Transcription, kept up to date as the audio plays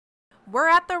We're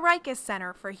at the Riekes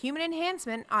Center for Human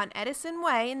Enhancement on Edison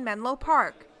Way in Menlo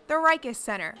Park. The Riekes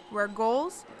Center, where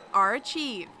goals are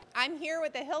achieved. I'm here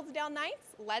with the Hillsdale Knights.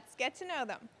 Let's get to know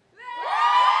them.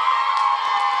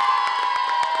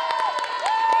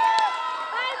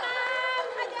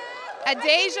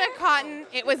 Adasia Cotton,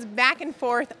 it was back and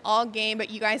forth all game, but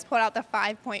you guys pulled out the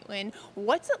 5-point win.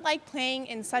 What's it like playing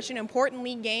in such an important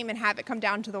league game and have it come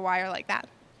down to the wire like that?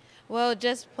 Well,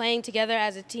 just playing together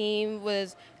as a team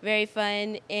was very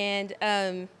fun,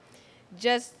 and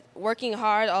just working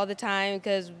hard all the time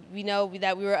because we know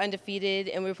that we were undefeated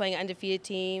and we were playing an undefeated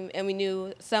team, and we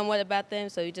knew somewhat about them,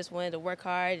 so we just wanted to work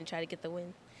hard and try to get the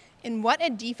win. And what a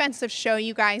defensive show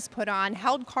you guys put on.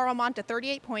 Held Carlmont to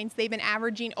 38 points. They've been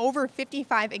averaging over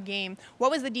 55 a game.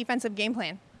 What was the defensive game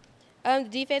plan? The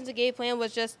defensive game plan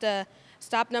was just to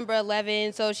stop number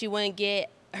 11 so she wouldn't get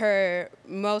her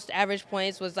most average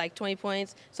points was like 20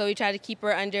 points. So we tried to keep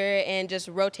her under, and just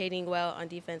rotating well on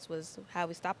defense was how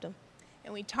we stopped them.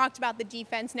 And we talked about the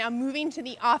defense. Now moving to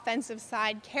the offensive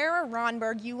side, Kara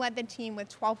Ronberg, you led the team with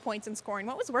 12 points in scoring.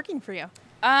 What was working for you?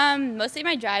 Mostly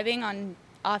my driving on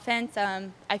offense.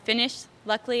 I finished,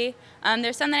 luckily.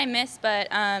 There's some that I missed, but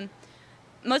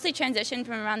mostly transition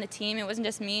from around the team. It wasn't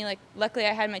just me. Luckily,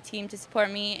 I had my team to support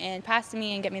me and pass to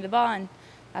me and get me the ball, and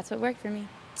that's what worked for me.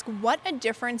 What a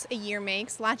difference a year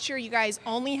makes. Last year, you guys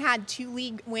only had 2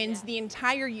 league wins the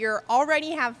entire year,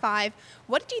 already have 5.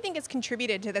 What do you think has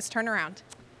contributed to this turnaround?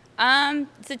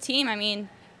 It's a team. I mean,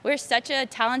 we're such a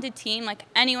talented team.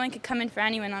 Anyone could come in for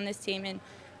anyone on this team, and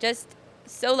just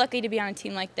so lucky to be on a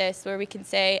team like this where we can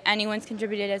say anyone's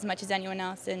contributed as much as anyone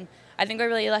else, and I think we're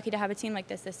really lucky to have a team like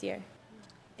this year.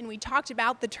 And we talked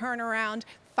about the turnaround,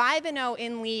 5-0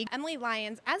 in league. Emily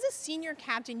Lyons, as a senior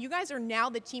captain, you guys are now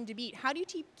the team to beat. How do you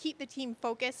keep the team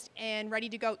focused and ready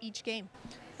to go each game?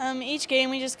 Each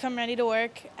game we just come ready to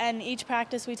work, and each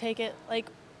practice we take it like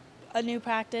a new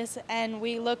practice, and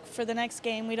we look for the next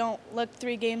game. We don't look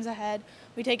 3 games ahead.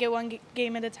 We take it one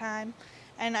game at a time.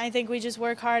 And I think we just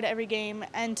work hard every game,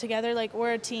 and together,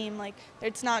 we're a team.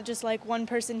 It's not just one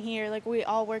person here. We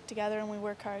all work together and we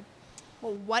work hard.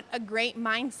 Well, what a great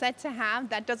mindset to have.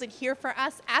 That does it here for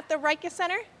us at the Riekes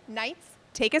Center. Knights,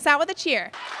 take us out with a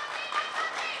cheer.